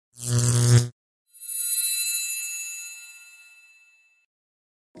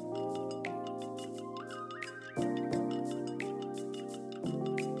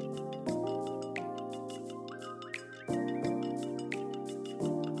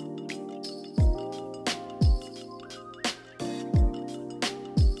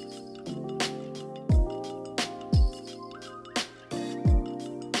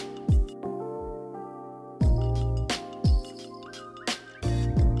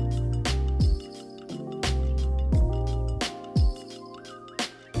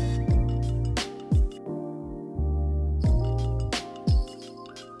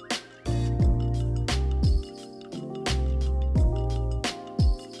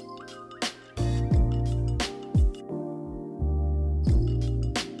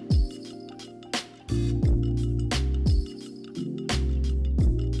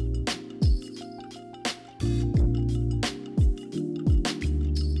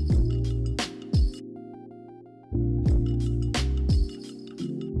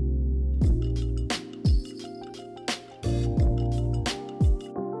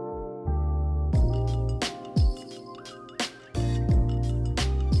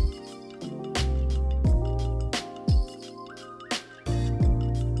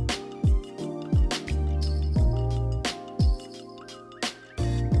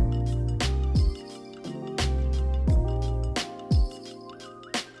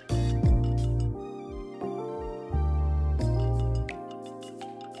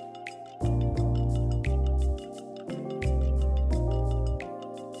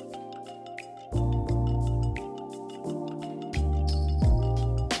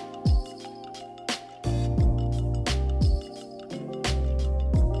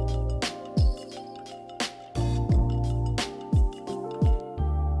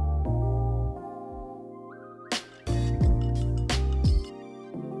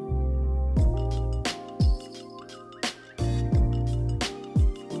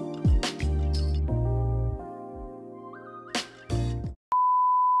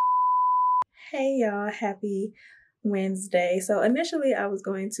Hey y'all, happy Wednesday. So initially I was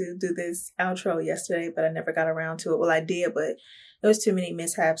going to do this outro yesterday, but I never got around to it. Well, I did, but there was too many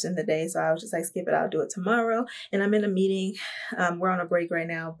mishaps in the day, so I was just like, skip it, I'll do it tomorrow. And I'm in a meeting. We're on a break right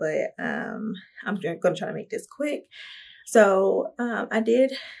now, but I'm going to try to make this quick. So I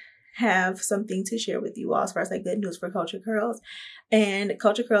did have something to share with you all as far as like good news for Cultured KURLZ. And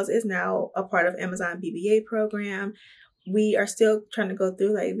Cultured KURLZ is now a part of Amazon BBA program. We are still trying to go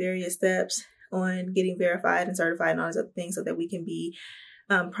through like various steps on getting verified and certified and all those other things so that we can be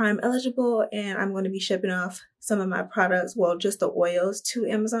Prime eligible. And I'm going to be shipping off some of my products, well, just the oils, to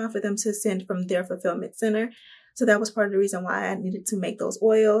Amazon for them to send from their fulfillment center. So that was part of the reason why I needed to make those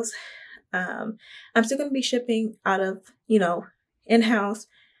oils. I'm still going to be shipping out of, in-house,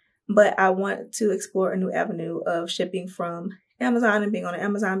 but I want to explore a new avenue of shipping from Amazon and being on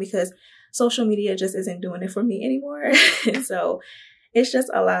Amazon because social media just isn't doing it for me anymore. And so it's just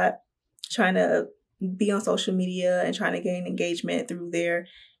a lot trying to be on social media and trying to gain engagement through there.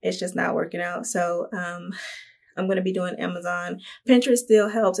 It's just not working out. So I'm going to be doing Amazon. Pinterest still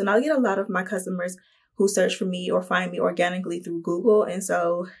helps. And I'll get a lot of my customers who search for me or find me organically through Google. And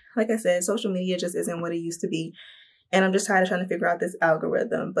so, like I said, social media just isn't what it used to be. And I'm just tired of trying to figure out this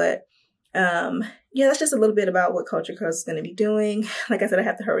algorithm. But yeah, that's just a little bit about what Cultured KURLZ is going to be doing. Like I said, I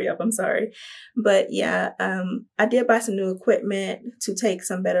have to hurry up. I'm sorry. But yeah, I did buy some new equipment to take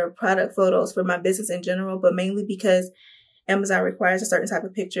some better product photos for my business in general, but mainly because Amazon requires a certain type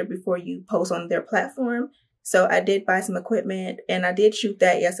of picture before you post on their platform. So I did buy some equipment and I did shoot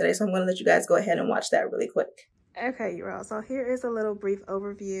that yesterday. So I'm going to let you guys go ahead and watch that really quick. Okay, you all. So here is a little brief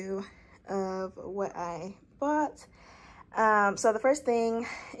overview of what I bought. So the first thing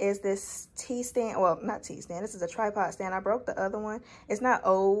is this tea stand. Well, not tea stand. This is a tripod stand. I broke the other one. It's not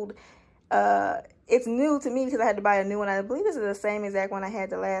old. It's new to me because I had to buy a new one. I believe this is the same exact one I had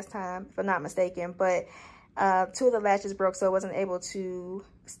the last time, if I'm not mistaken. But two of the latches broke, so I wasn't able to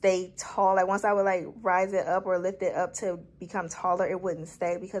stay tall. Like once I would like rise it up or lift it up to become taller, it wouldn't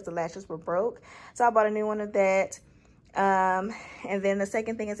stay because the latches were broke. So I bought a new one of that. And then the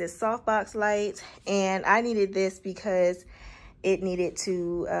second thing is this softbox light, and I needed this because it needed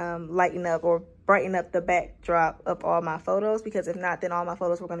to lighten up or brighten up the backdrop of all my photos, because if not, then all my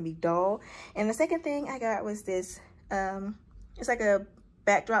photos were going to be dull. And the second thing I got was this, it's like a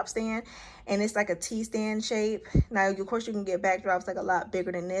backdrop stand, and it's like a T-stand shape. Now, of course, you can get backdrops like a lot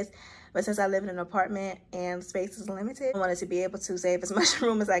bigger than this, but since I live in an apartment and space is limited, I wanted to be able to save as much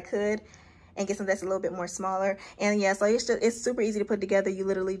room as I could and get something that's a little bit more smaller. And yeah, so it's super easy to put together. You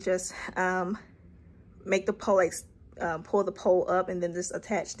literally just make the pole like pull the pole up and then just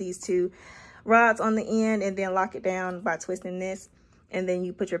attach these two rods on the end and then lock it down by twisting this. And then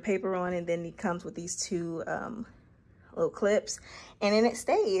you put your paper on, and then it comes with these two little clips, and then it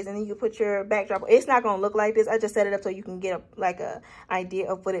stays. And then you put your backdrop. It's not gonna look like this. I just set it up so you can get a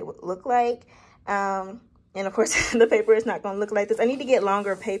idea of what it would look like. And of course the paper is not gonna look like this. I need to get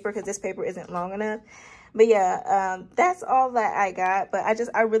longer paper because this paper isn't long enough. But yeah, that's all that I got. But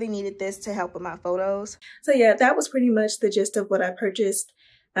I really needed this to help with my photos. So yeah, that was pretty much the gist of what I purchased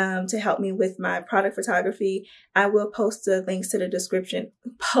to help me with my product photography. I will post the links to the description,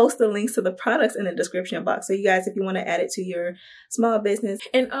 post the links to the products in the description box. So you guys, if you want to add it to your small business.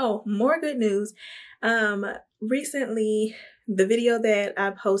 And oh, more good news. Recently, the video that I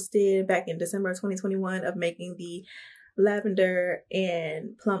posted back in December of 2021 of making the lavender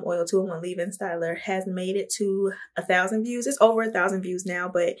and plum oil 2-in-1 leave-in styler has made it to 1,000 views. It's over 1,000 views now,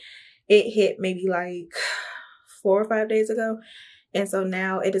 but it hit maybe like 4 or 5 days ago. And so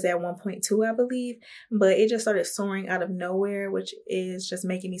now it is at 1.2, I believe, but it just started soaring out of nowhere, which is just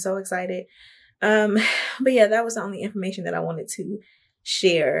making me so excited. But yeah, that was the only information that I wanted to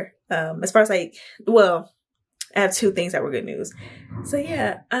share. As far as like, well, I have 2 things that were good news. So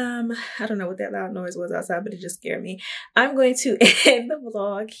yeah, I don't know what that loud noise was outside, but it just scared me. I'm going to end the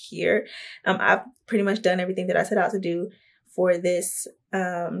vlog here. I've pretty much done everything that I set out to do for this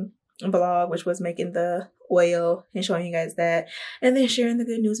vlog, which was making the oil and showing you guys that, and then sharing the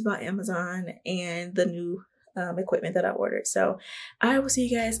good news about Amazon and the new equipment that I ordered. So I will see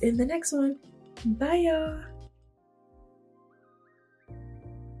you guys in the next one. Bye y'all.